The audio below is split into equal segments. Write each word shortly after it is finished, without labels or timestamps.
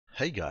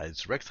Hey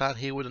guys, RexHeart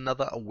here with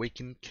another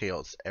Awaken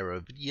Chaos Era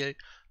video.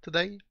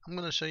 Today I'm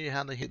going to show you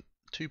how to hit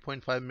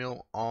 2.5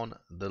 mil on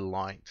the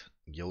light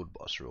guild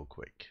boss real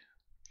quick.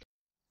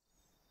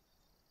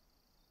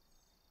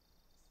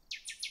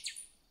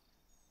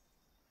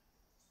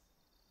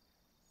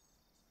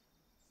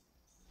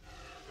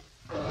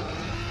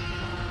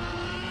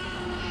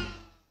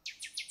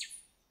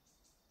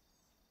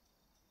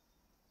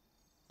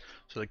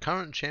 So the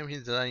current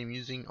champions that I am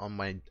using on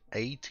my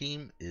A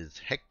team is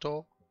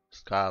Hector,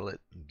 Scarlet,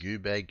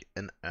 Goobag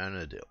and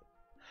Ernadil.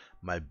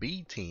 My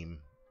B team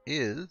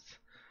is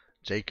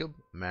Jacob,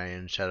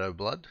 Marion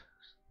Shadowblood,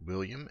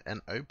 William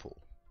and Opal.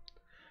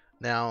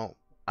 Now,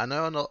 I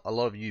know a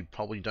lot of you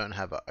probably don't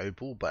have an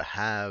Opal, but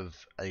have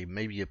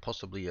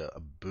possibly a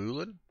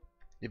Bulin.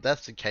 If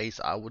that's the case,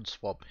 I would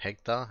swap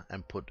Hector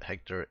and put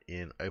Hector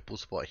in Opal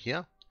spot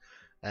here,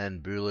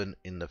 and Bulin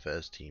in the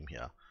first team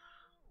here.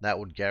 That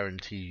would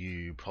guarantee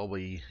you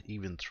probably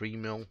even 3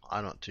 mil.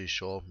 I'm not too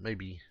sure.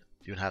 Maybe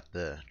you'd have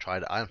to try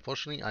it.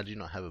 Unfortunately, I do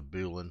not have a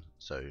Bulin,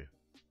 so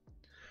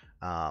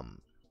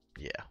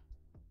yeah.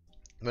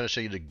 I'm going to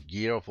show you the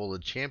gear of all the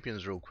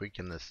champions real quick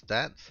and the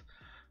stats.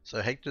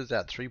 So Hector's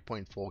at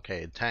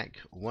 3.4k attack,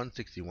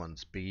 161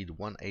 speed,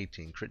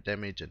 118 crit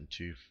damage, and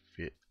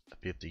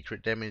 250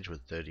 crit damage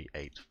with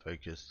 38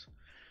 focus.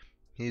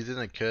 He's in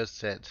a curse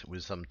set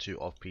with some 2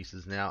 off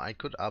pieces now. I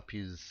could up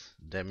his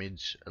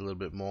damage a little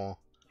bit more,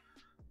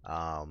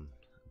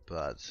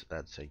 but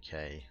that's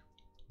okay.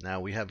 Now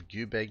we have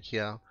Goobag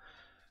here.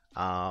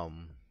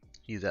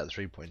 He's at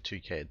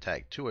 3.2k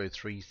attack,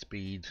 203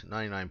 speed,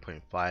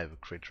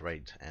 99.5 crit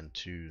rate, and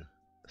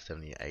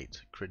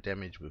 278 crit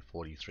damage with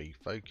 43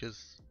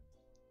 focus.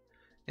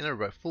 In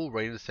a full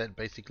raider set,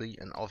 basically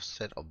an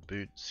offset of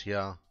boots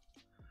here.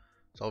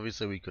 So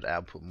obviously we could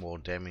output more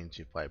damage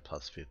if I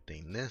plus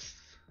 15 this,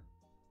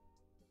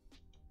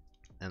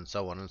 and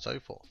so on and so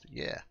forth.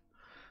 Yeah,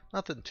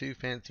 nothing too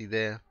fancy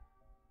there.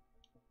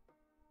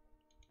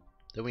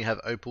 Then we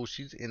have Opal.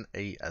 She's in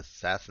a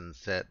assassin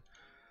set.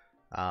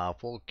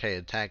 4k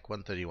attack,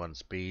 131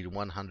 speed,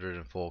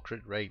 104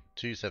 crit rate,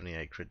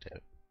 278 crit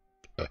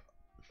damage.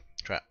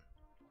 Trap.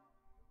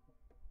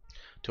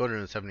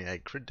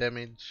 278 crit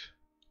damage.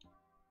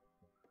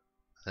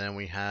 Then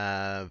we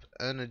have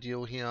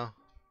Ernadil here.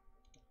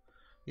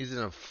 He's in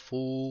a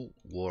full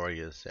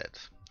warrior set.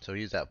 So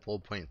he's at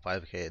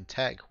 4.5k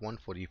attack,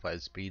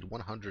 145 speed,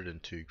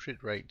 102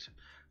 crit rate,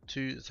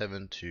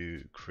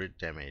 272 crit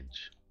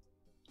damage.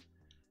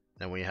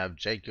 Then we have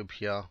Jacob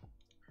here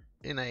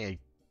in a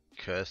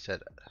curse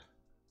set.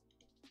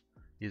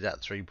 He's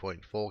at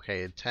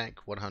 3.4k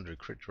attack, 100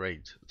 crit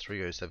rate,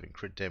 307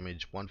 crit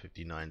damage,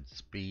 159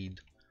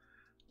 speed.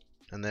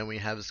 And then we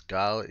have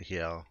Scarlet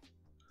here.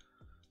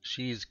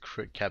 She's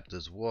crit capped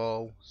as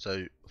well,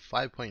 so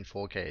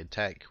 5.4k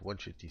attack,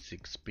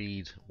 156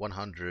 speed,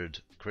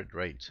 100 crit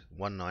rate,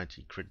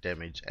 190 crit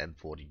damage, and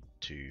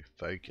 42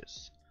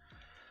 focus.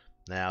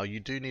 Now you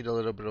do need a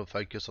little bit of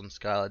focus on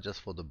Scarlet just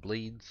for the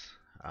bleeds.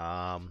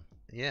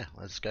 Yeah,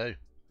 let's go.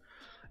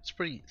 It's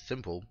pretty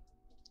simple,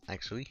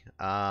 actually.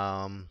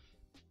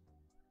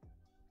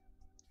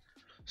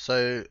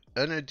 So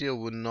Ernadil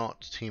will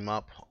not team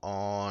up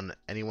on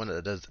anyone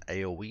that does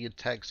AoE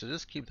attacks, so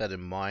just keep that in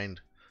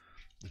mind.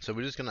 So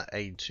we're just gonna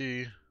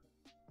A2.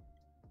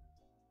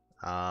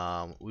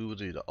 We will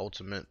do the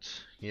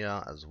ultimate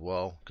here as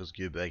well, because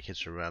Goobag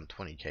hits around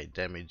 20k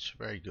damage.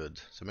 Very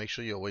good. So make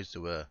sure you always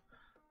do a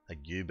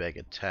Goobag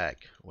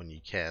attack when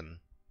you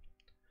can.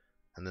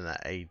 And then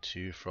at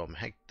A2 from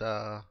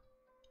Hector,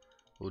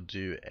 we'll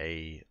do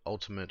a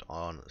ultimate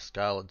on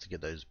Scarlet to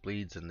get those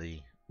bleeds and the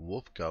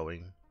wolf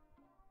going.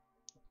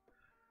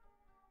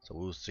 So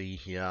we'll see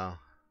here.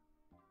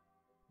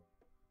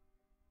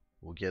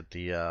 We'll get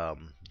the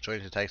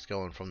joint attacks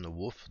going from the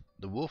wolf.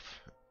 The wolf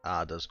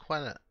does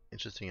quite an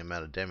interesting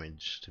amount of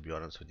damage, to be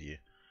honest with you.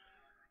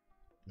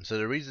 And so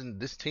the reason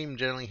this team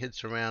generally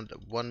hits around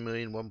 1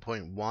 million,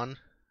 1.1,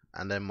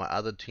 and then my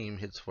other team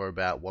hits for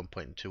about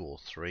 1.2 or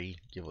 3,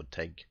 give or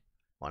take,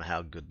 on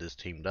how good this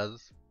team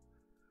does.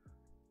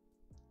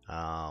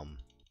 Some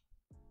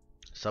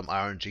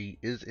RNG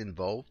is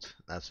involved,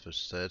 that's for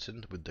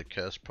certain, with the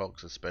curse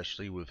procs,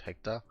 especially with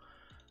Hector,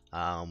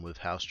 with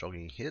how strong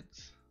he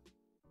hits.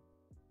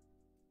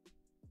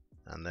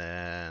 And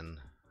then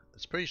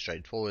it's pretty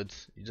straightforward.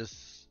 You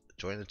just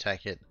joint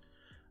attack it.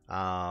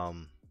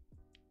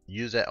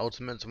 Use their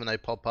ultimates when they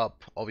pop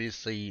up.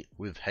 Obviously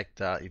with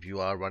Hector, if you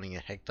are running a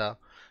Hector,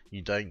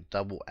 you don't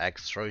double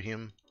axe throw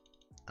him.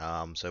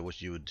 So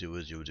what you would do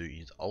is you would do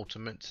his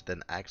ultimate,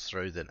 then axe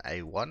throw, then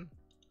A1.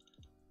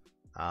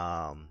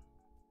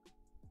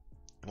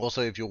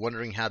 Also, if you're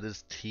wondering how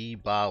this T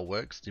bar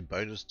works, the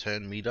bonus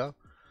turn meter,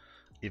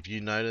 if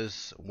you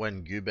notice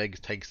when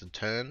Goobag takes a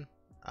turn,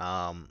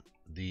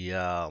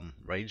 the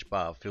rage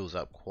bar fills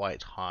up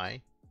quite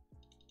high,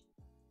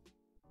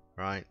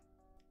 right?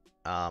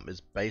 It's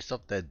based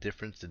off their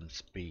difference in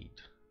speed.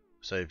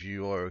 So if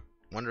you are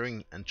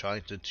wondering and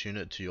trying to tune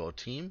it to your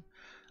team,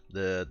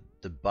 the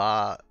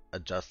bar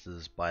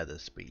adjusts by the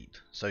speed.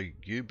 So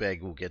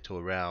Goobag will get to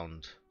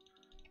around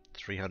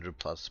 300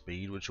 plus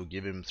speed, which will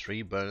give him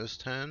 3 bonus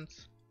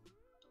turns.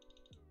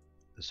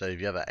 So if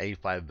you have an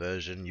A5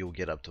 version, you'll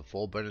get up to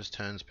 4 bonus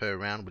turns per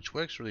round, which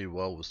works really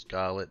well with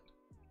Scarlet.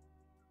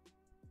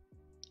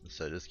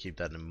 So just keep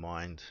that in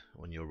mind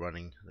when you're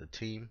running the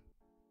team.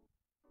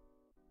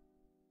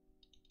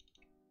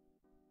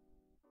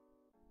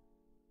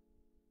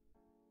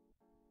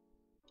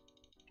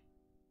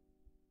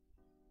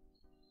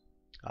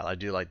 I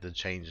do like the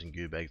change in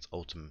Goobag's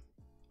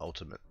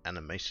ultimate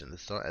animation.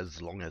 It's not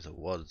as long as it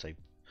was. They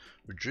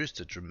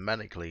reduced it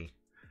dramatically.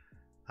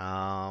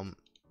 So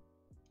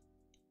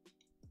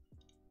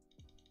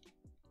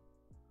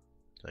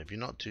if you're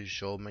not too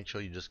sure, make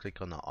sure you just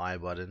click on the I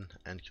button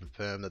and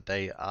confirm that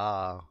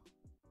the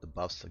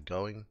buffs are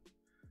going.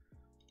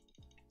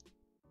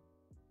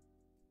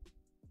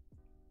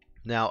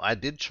 Now I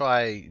did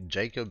try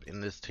Jacob in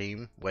this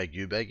team where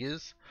Goobag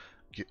is.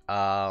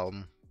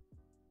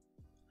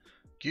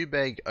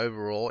 Goobag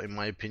overall, in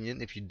my opinion,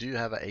 if you do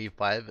have an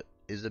A5,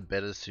 is a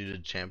better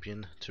suited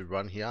champion to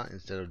run here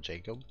instead of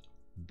Jacob.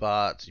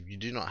 But if you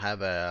do not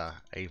have a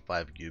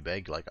A5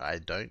 Goobag, like I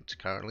don't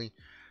currently,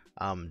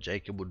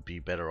 Jacob would be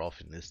better off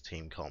in this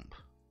team comp.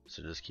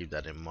 So just keep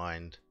that in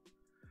mind.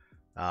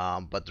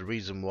 But the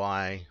reason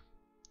why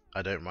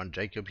I don't run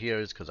Jacob here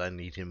is because I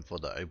need him for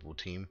the Opal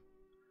team.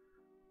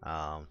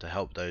 To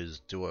help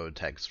those duo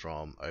attacks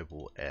from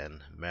Opal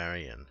and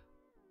Marion.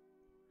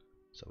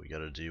 So we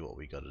gotta do what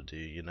we gotta do,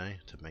 you know,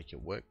 to make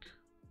it work.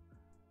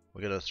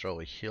 We're gonna throw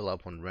a heal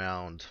up on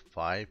round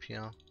 5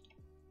 here.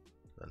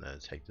 I know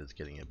Hector's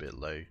getting a bit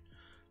low.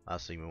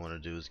 Last thing we want to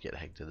do is get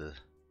Hector to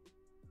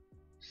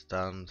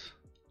stunned.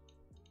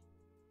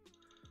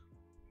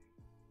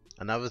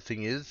 Another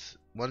thing is,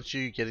 once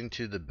you get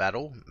into the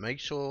battle, make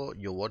sure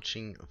you're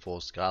watching for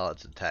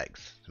Scarlet's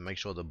attacks to make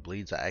sure the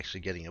bleeds are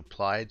actually getting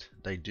applied.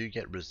 They do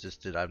get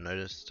resisted, I've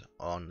noticed,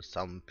 on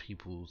some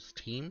people's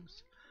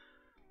teams.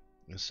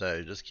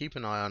 So just keep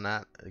an eye on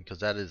that, because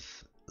that is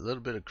a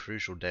little bit of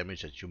crucial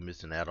damage that you're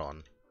missing out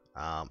on.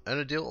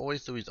 Ernadil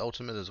always do his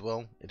ultimate as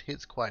well. It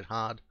hits quite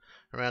hard,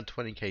 around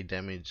 20k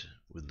damage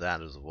with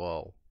that as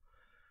well.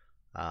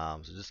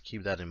 So just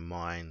keep that in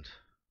mind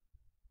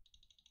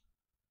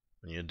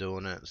when you're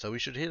doing it. So we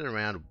should hit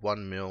around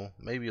 1 mil,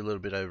 maybe a little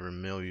bit over a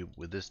mil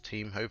with this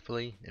team,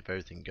 hopefully, if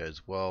everything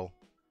goes well.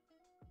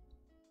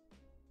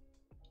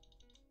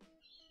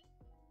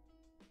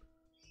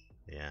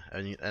 Yeah,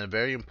 and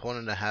very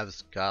important to have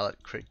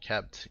Scarlet crit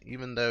capped.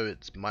 Even though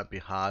it might be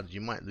hard, you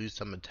might lose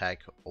some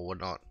attack or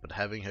whatnot, but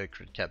having her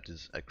crit capped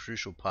is a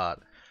crucial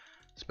part,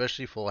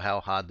 especially for how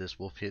hard this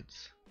wolf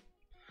hits.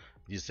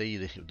 You see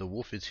the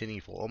wolf is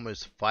hitting for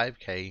almost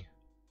 5k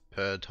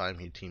per time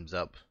he teams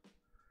up,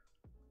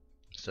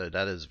 so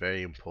that is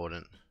very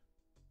important.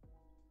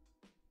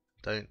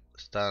 Don't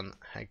stun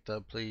Hector,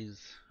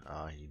 please.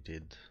 He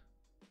did.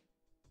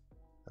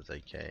 That's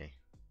okay.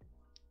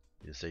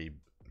 You see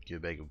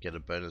Goobag will get a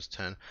bonus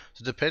turn.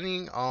 So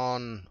depending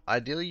on,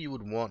 ideally you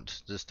would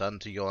want the stun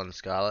to go on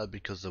Scarlet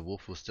because the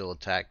wolf will still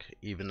attack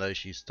even though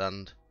she's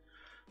stunned.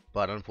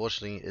 But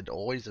unfortunately it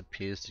always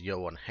appears to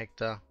go on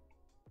Hector.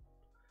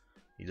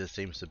 He just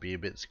seems to be a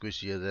bit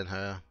squishier than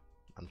her,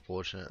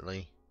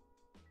 unfortunately.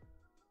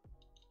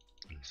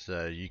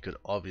 So you could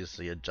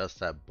obviously adjust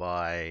that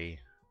by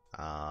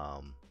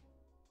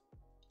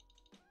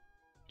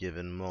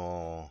giving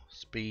more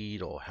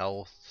speed or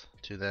health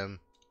to them.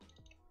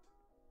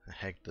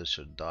 Hector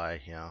should die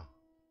here.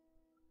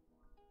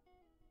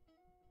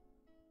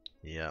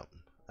 Yep.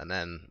 And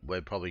then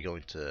we're probably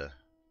going to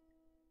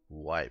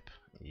wipe.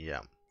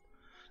 Yep.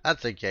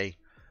 That's okay.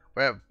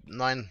 We're at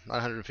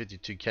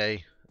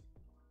 952k.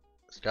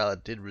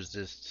 Scarlet did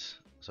resist,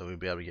 so we'll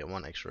be able to get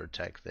one extra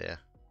attack there.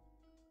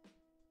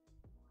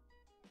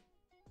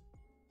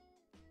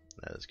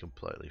 That is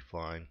completely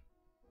fine.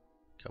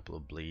 Couple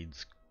of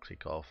bleeds,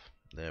 click off.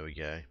 There we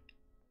go.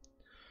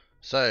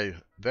 So,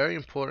 very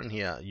important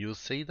here, you'll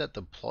see that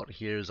the plot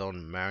here is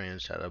on Marion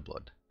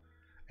Shadowblood.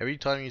 Every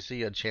time you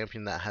see a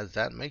champion that has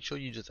that, make sure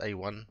you just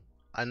A1.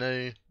 I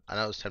know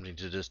it's tempting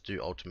to just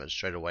do ultimate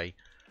straight away,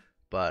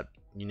 but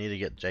you need to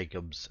get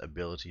Jacob's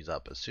abilities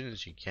up as soon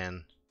as you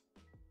can.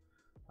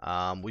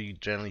 We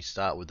generally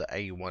start with the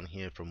A1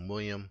 here from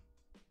William.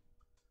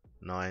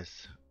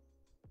 Nice.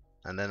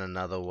 And then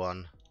another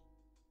one.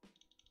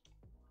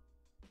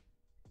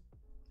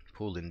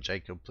 Pull in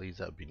Jacob, please,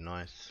 that would be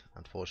nice.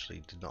 Unfortunately,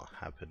 it did not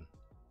happen.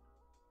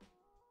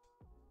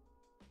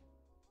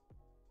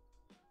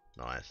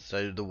 Nice.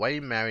 So the way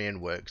Marion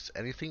works,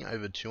 anything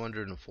over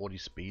 240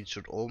 speed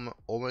should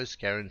almost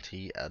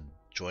guarantee a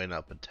join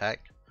up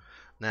attack.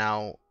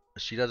 Now,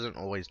 she doesn't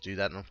always do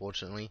that,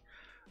 unfortunately.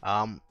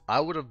 I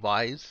would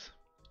advise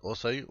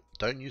also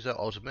don't use her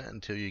ultimate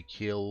until you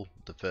kill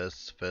the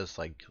first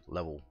like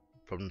level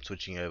from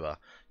switching over,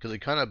 because it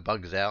kind of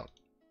bugs out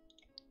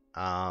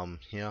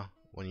here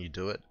when you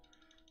do it.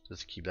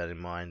 Just keep that in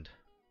mind,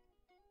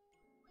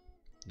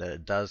 that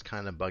it does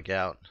kind of bug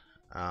out.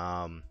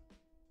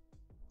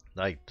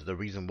 Like the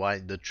reason why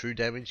the true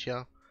damage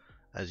here,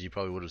 as you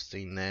probably would have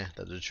seen there,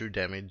 that the true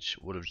damage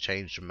would have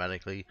changed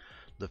dramatically.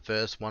 the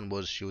first one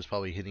was she was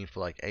probably hitting for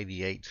like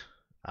 88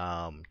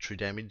 true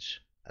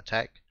damage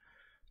attack,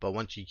 but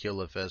once you kill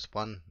the first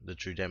one, the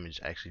true damage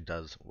actually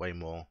does way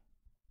more.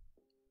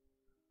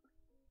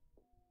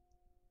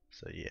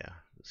 So yeah,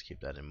 let's keep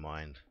that in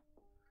mind.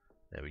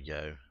 There we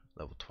go,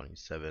 level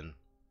 27.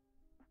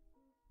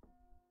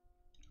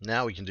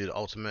 Now we can do the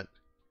ultimate.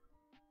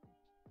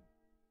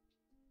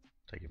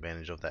 Take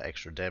advantage of that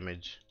extra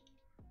damage.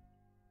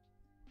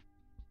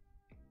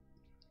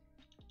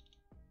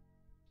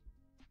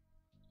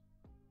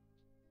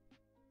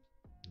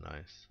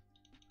 Nice.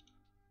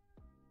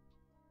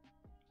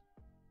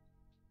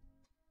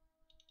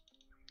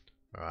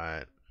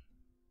 Alright.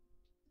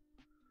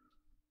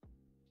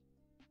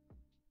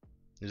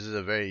 This is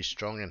a very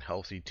strong and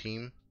healthy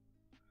team.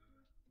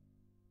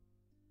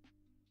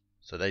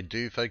 So they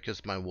do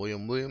focus my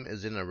William. William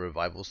is in a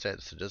revival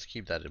set, so just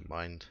keep that in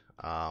mind.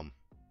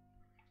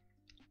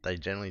 They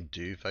generally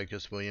do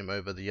focus William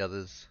over the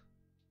others,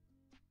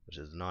 which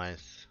is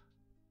nice.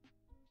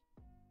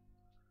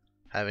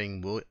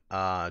 Having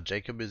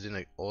Jacob is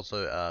in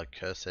also a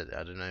curse set.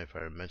 I don't know if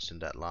I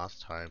mentioned that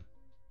last time,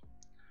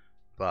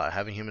 but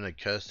having him in a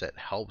curse set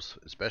helps,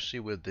 especially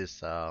with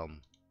this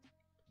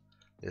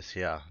this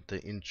here,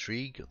 the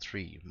Intrigue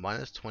 3,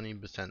 minus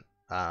 20%,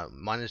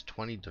 minus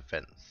 20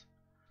 defense,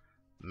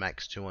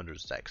 max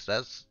 200 stacks.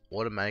 That's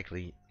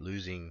automatically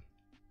losing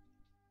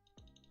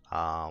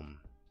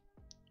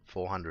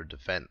 400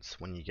 defense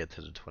when you get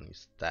to the 20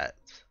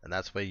 stats, and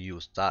that's where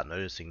you'll start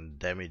noticing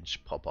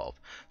damage pop off,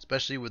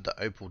 especially with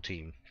the Opal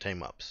team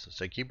ups.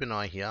 So keep an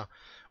eye here.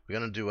 We're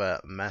gonna do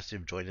a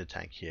massive joint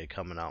attack here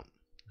coming up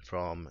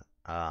from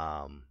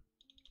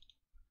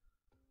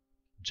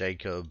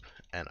Jacob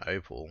and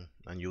Opal,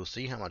 and you'll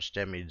see how much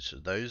damage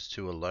those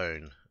two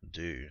alone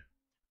do.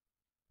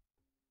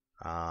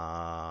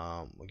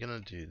 We're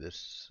gonna do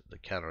this, the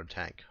counter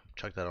attack,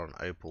 chuck that on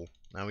Opal.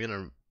 Now we're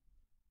gonna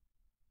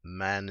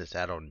man this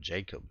out on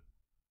Jacob.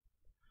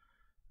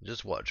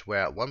 Just watch, we're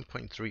at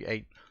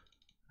 1.38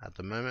 at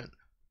the moment.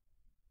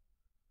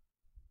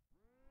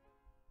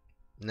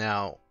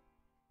 Now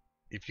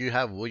if you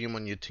have William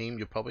on your team,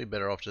 you're probably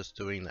better off just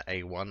doing the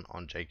A1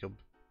 on Jacob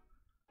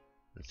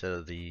instead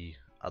of the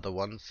other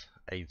ones,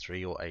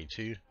 A3 or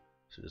A2,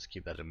 so just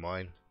keep that in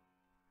mind.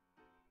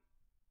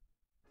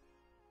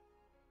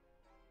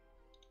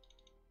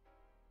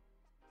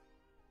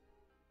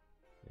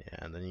 Yeah,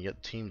 and then you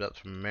get teamed up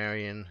from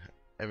Marion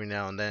every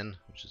now and then,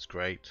 which is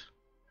great.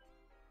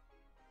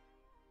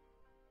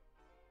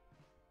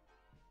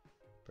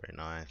 Very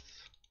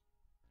nice.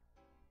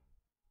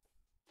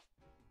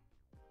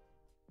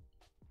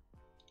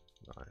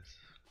 Nice.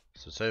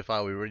 So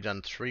far we've already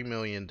done 3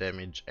 million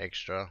damage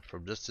extra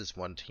from just this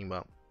one team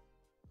up.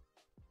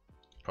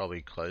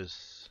 Probably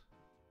close,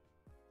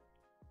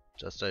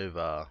 just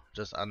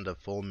under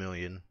 4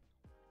 million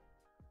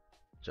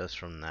just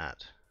from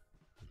that.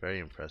 Very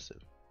impressive.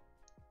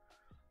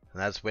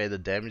 And that's where the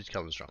damage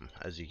comes from.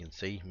 As you can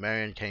see,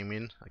 Marion came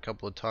in a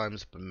couple of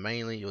times, but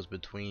mainly it was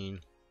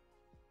between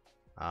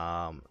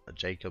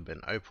Jacob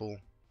and Opal.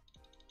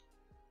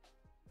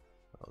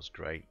 That was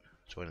great.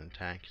 Joint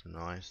attack,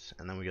 nice.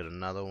 And then we got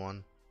another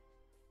one.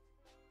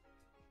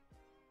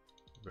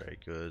 Very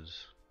good.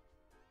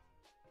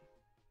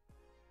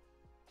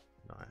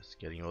 Nice,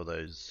 getting all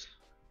those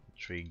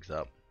intrigues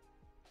up.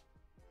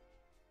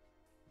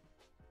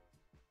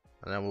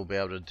 And then we'll be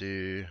able to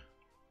do,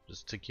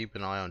 just to keep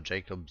an eye on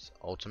Jacob's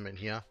ultimate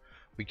here.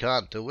 We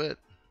can't do it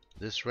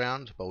this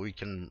round, but we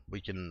can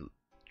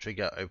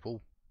trigger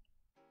Opal.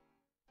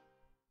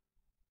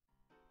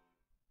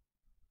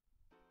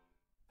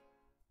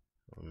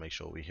 We'll make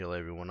sure we heal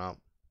everyone up.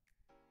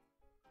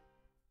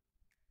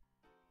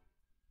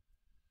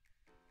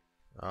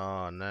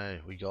 Oh no,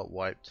 we got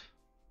wiped.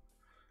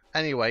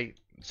 Anyway,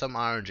 some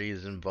RNG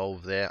is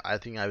involved there. I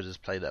think I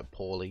just played that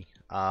poorly.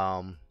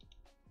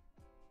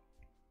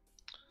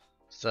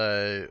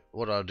 So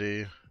what I'll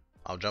do,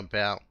 I'll jump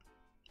out.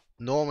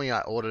 Normally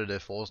I order the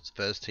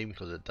first team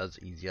because it does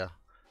easier.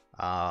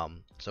 So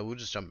we'll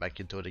just jump back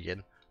into it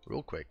again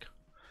real quick.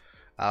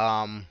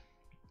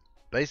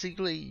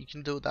 Basically you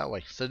can do it that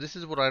way. So this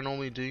is what I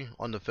normally do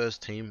on the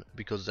first team,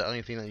 because the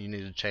only thing that you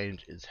need to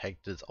change is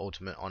Hector's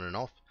ultimate on and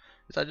off.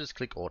 Is I just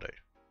click auto.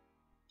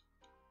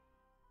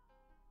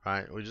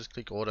 Right, we just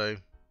click auto.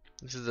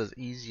 This is as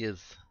easy as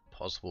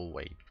possible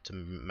way to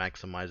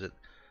maximize it.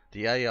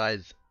 The AI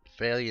is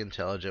fairly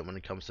intelligent when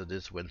it comes to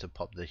this, when to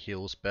pop the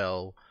heal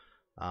spell,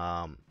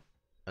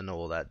 and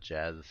all that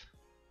jazz.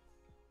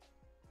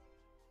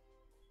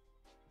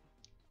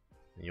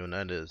 And you'll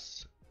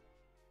notice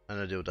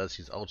Anadil does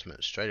his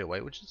ultimate straight away,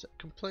 which is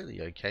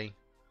completely okay.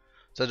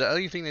 So the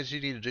only thing that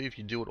you need to do if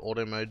you do it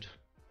auto mode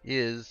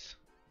is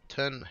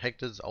turn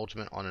Hector's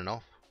ultimate on and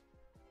off,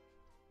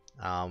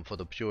 for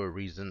the pure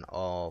reason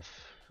of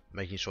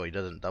making sure he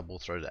doesn't double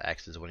throw the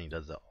axes when he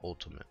does the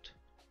ultimate.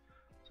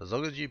 So as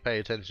long as you pay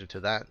attention to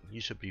that,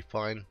 you should be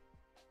fine.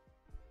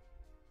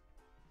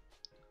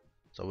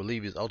 So we'll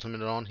leave his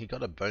ultimate on. He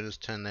got a bonus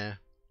turn there.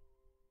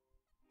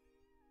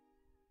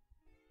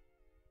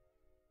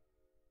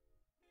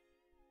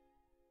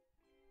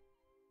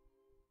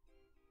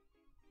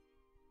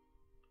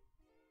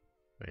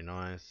 Very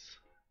nice.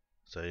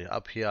 So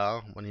up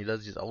here, when he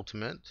does his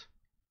ultimate,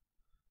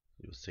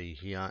 you'll see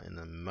here in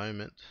a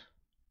moment.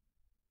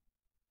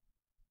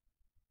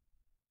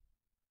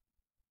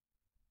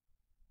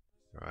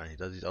 Alright, he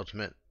does his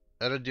ultimate.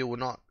 Erodiel will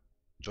not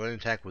join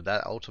attack with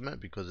that ultimate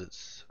because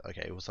it's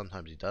okay. Well,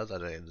 sometimes he does. I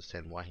don't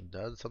understand why he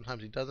does.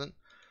 Sometimes he doesn't.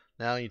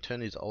 Now you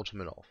turn his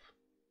ultimate off,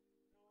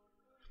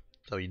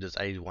 so he does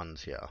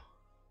 81s here.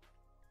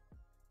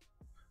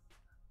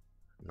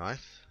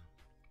 Nice.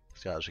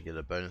 Scout should get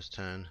a bonus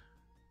turn.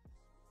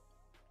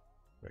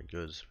 Very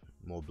good.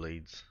 More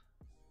bleeds.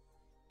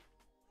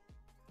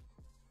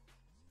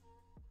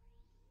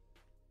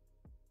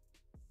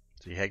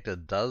 See, Hector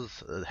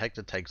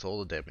takes all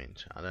the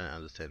damage. I don't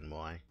understand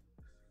why.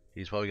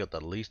 He's probably got the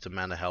least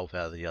amount of health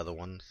out of the other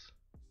ones.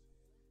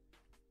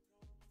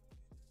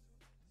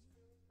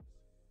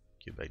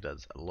 Gubag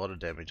does a lot of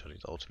damage on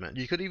his ultimate.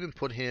 You could even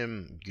put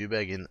him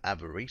Gubag in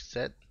Avarice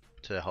set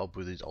to help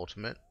with his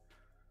ultimate.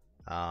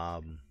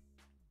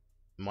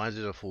 Mine's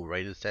in a full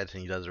rated set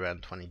and he does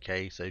around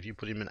 20k. So if you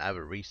put him in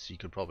Avarice, you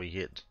could probably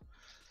hit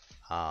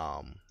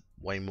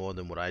way more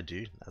than what I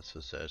do. That's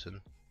for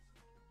certain.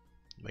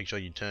 Make sure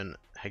you turn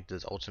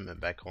Hector's ultimate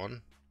back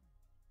on,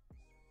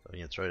 so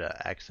you can throw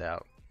that axe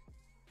out.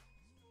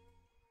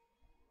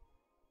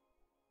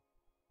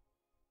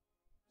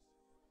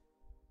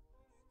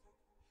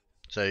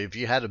 So if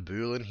you had a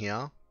Boolean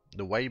here,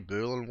 the way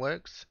Boolean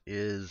works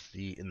is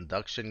the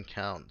induction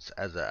counts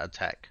as an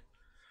attack,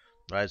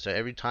 right? So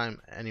every time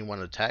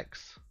anyone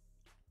attacks,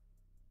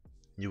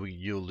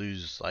 you'll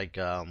lose like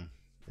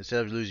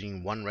instead of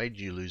losing one rage,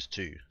 you lose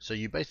two. So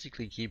you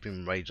basically keep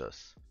him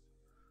rageless.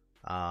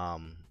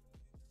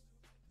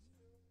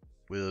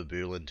 With a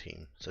Boolean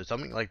team. So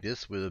something like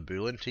this with a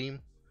Boolean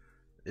team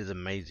is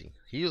amazing.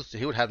 He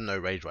would have no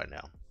rage right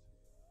now.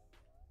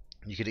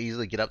 You could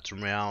easily get up to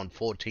round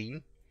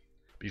 14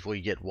 before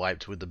you get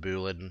wiped with the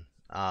Boolean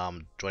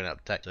join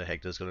up attack. So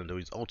Hector's going to do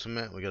his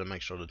ultimate. We're going to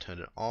make sure to turn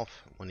it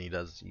off when he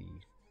does the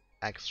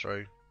axe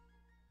throw.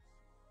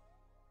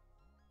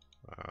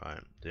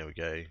 Alright, there we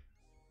go.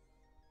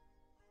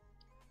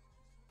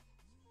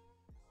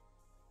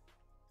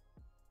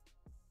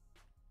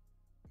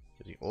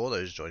 Getting all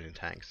those joint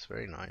attacks,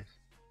 very nice.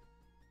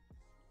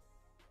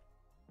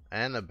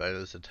 And the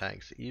bonus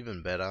attacks,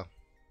 even better.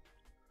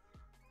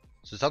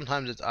 So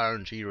sometimes it's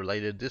RNG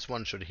related. This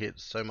one should hit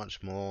so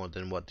much more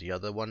than what the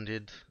other one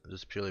did,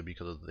 just purely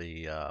because of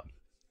the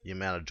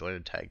amount of joint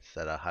attacks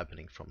that are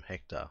happening from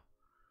Hector.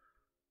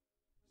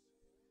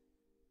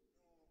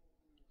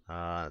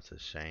 That's a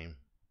shame.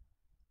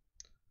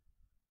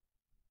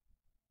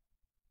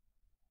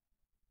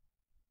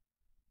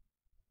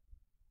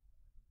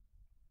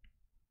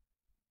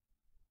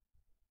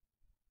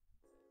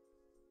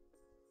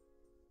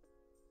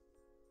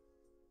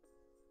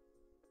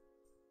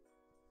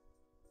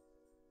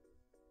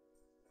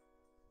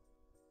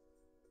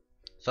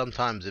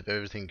 Sometimes if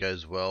everything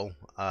goes well,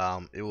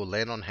 it will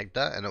land on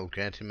Hector and it will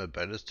grant him a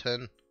bonus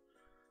turn.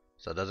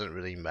 So it doesn't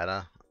really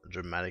matter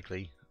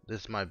dramatically.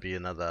 This might be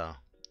another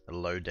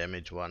low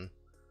damage one.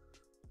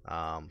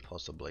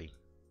 Possibly.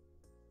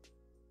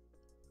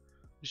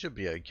 We should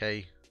be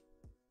okay.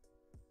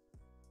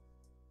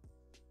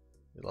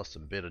 We lost a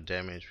bit of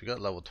damage. We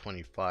got level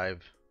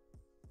 25.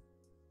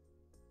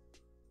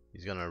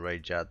 He's gonna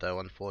rage out though,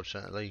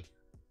 unfortunately.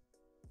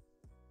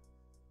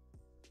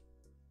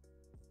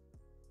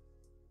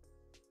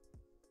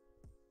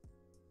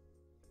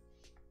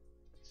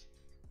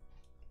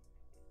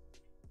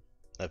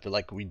 I feel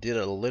like we did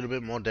a little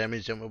bit more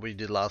damage than what we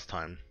did last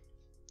time.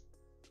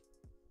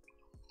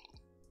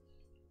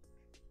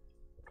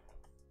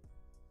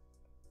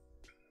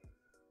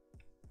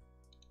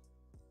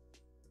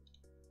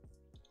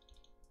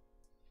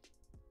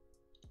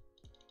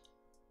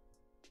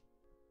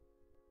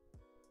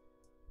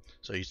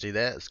 So you see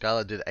that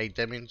Scarlet did 8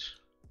 damage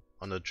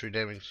on the true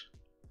damage.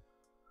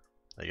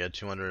 I got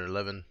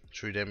 211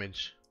 true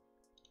damage.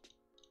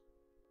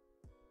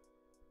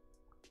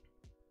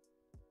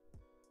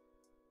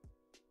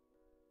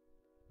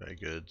 Very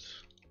good.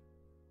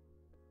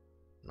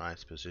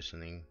 Nice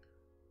positioning.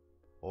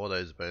 All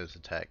those bonus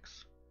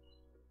attacks.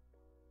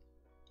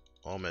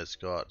 Almost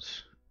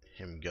got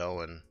him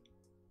going.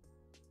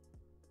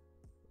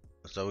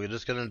 So we're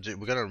just gonna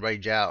we're gonna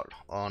rage out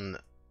on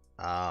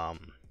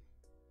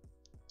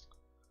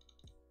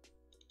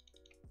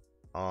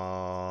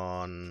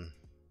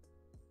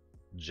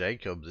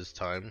Jacob this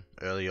time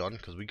early on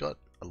because we got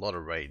a lot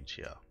of rage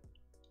here.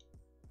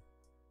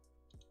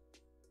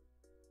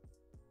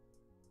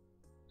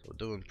 So we're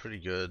doing pretty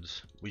good.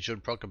 We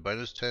should proc a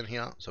bonus turn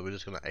here, so we're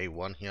just gonna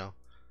A1 here.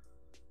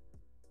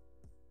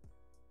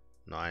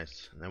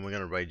 Nice. And then we're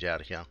gonna rage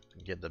out here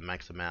and get the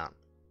max amount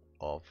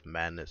of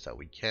madness that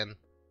we can.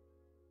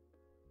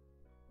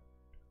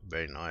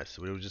 Very nice.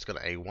 So we were just gonna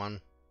A1.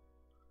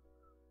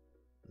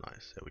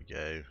 Nice, there we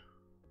go.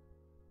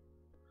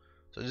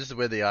 So this is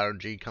where the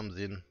RNG comes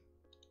in.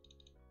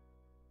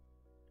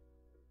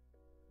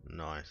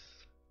 Nice.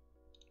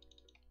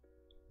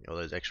 All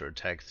those extra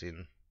attacks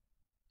in.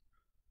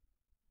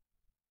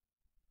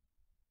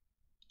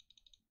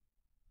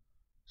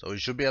 So we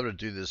should be able to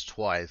do this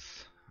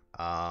twice.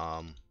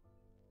 Another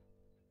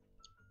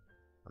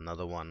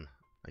one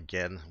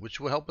again,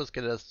 which will help us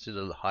get us to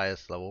the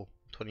highest level,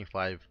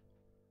 25,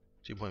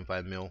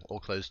 2.5 mil, or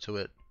close to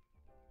it.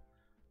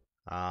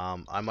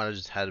 I might have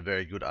just had a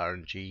very good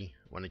RNG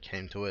when it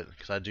came to it,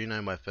 because I do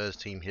know my first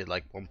team hit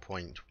like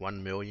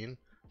 1.1 million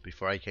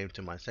before I came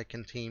to my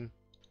second team,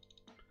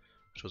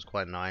 which was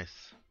quite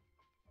nice.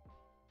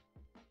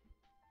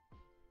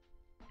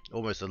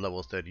 Almost a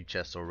level 30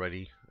 chest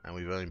already, and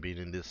we've only been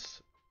in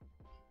this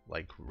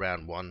like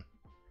round 1,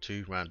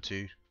 2, round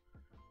 2.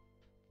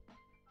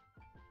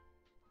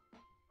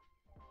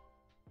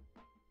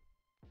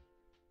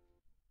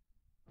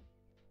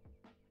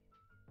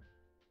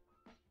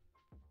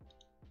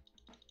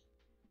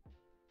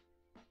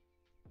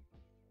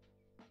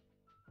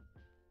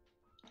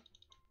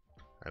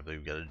 I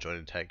believe we got a joint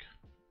attack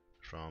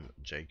from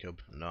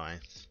Jacob.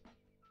 Nice.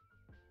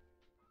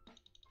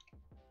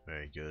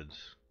 Very good.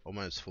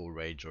 Almost full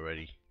rage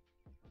already.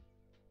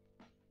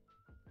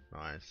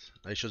 Nice.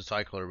 They should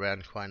cycle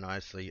around quite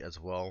nicely as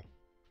well.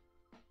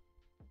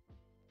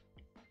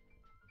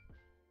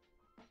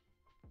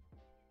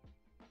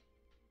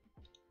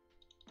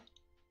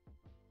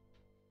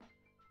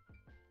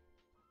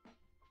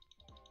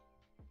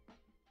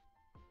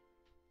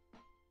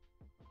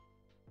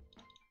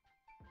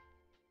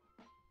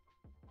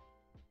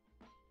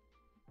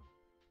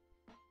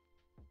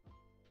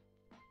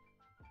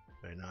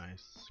 Very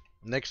nice.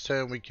 Next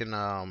turn we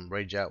can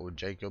rage out with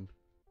Jacob.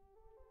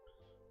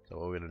 So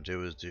what we're gonna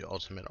do is do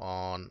ultimate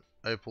on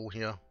Opal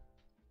here.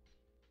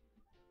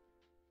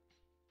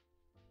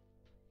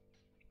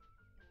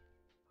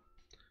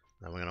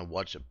 Then we're gonna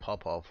watch it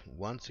pop off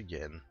once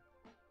again.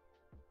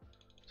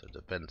 So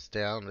defense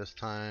down this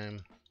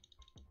time.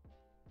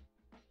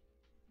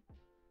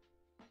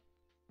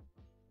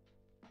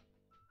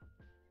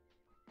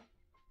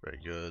 Very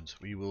good.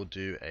 We will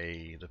do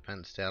a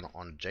defense down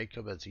on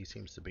Jacob as he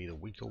seems to be the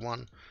weaker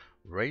one.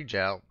 Rage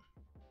out.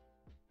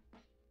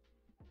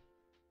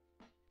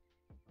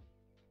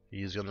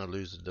 He's gonna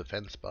lose the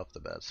defense buff,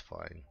 but that's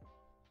fine.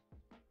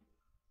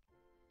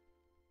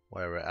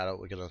 While we're at it,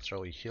 we're gonna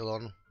throw a heal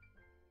on.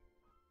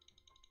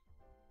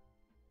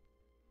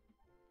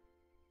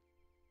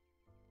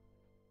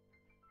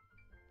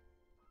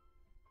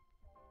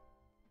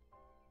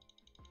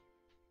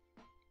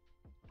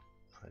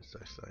 Nice,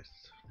 nice,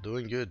 nice.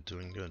 Doing good,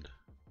 doing good.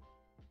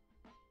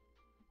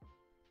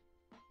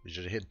 We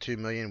should hit 2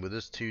 million with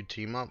this 2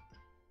 team up.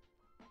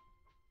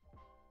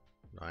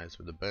 Nice,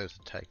 with the bonus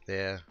attack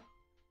there.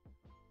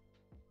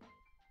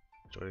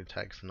 Joint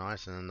attack's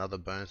nice, and another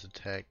bonus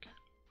attack.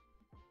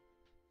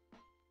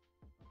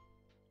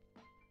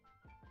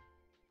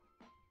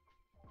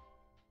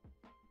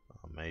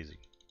 Amazing.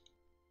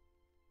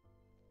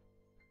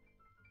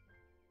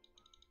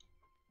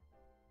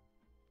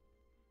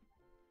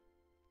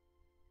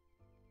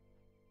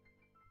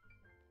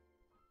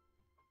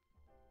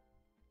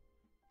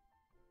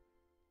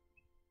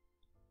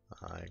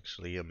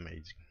 Actually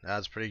amazing.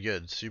 That's pretty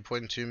good.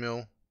 2.2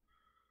 mil.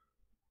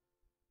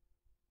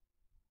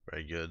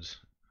 Very good.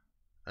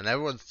 And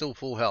everyone's still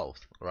full health,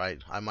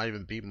 right? I might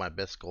even beat my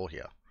best score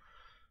here.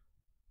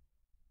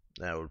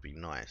 That would be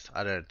nice.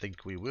 I don't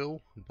think we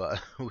will,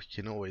 but we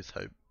can always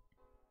hope.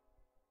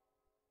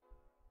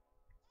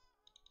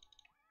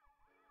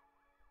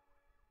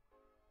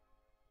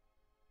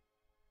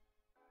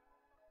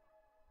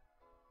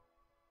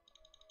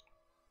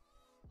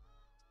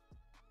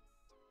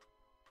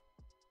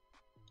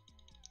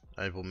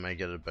 Opal may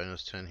get a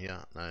bonus turn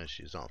here. No,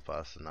 she's not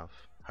fast enough.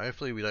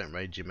 Hopefully we don't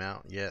rage him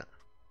out yet.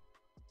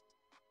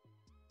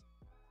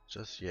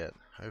 Just yet.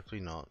 Hopefully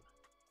not.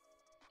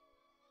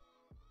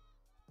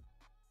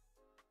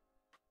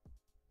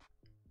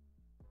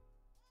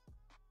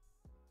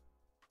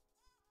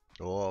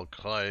 Oh,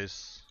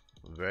 close.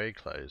 Very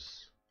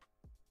close.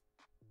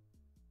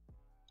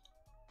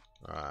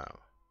 Alright.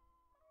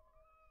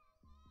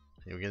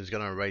 He's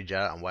gonna rage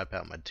out and wipe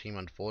out my team,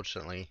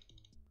 unfortunately.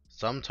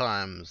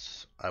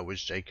 Sometimes I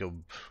wish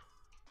Jacob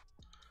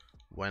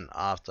went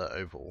after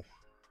Opal,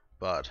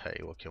 but hey,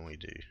 what can we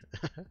do?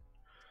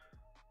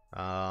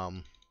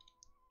 I'm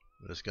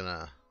just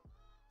gonna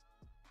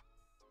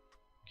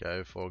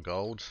go for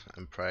gold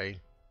and pray.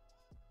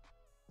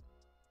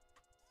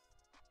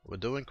 We're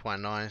doing quite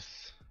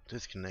nice.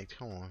 Disconnect,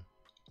 come on.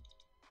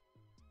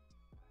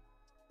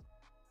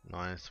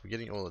 Nice. We're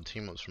getting all the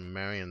team ups from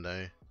Marion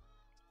though.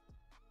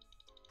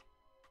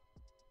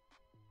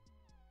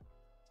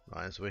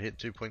 Nice, we hit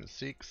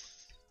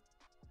 2.6.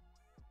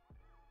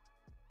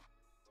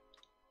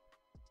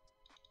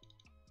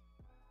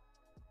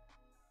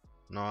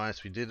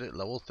 Nice, we did it.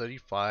 Level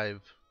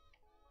 35.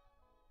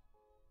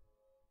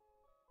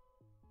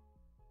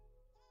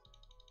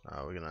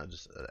 We're gonna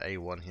just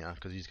A1 here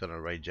because he's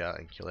gonna rage out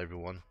and kill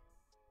everyone.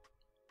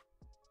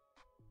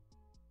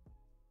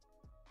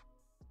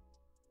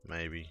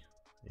 Maybe.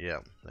 Yeah,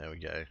 there we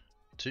go.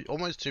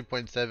 Almost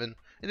 2.7.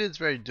 It is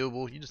very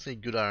doable. You just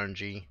need good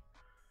RNG.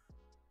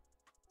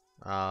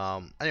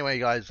 Anyway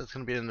guys, that's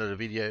going to be another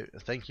video.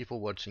 Thank you for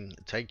watching.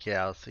 Take care.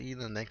 I'll see you in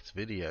the next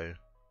video.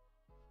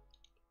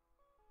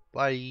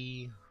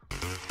 Bye.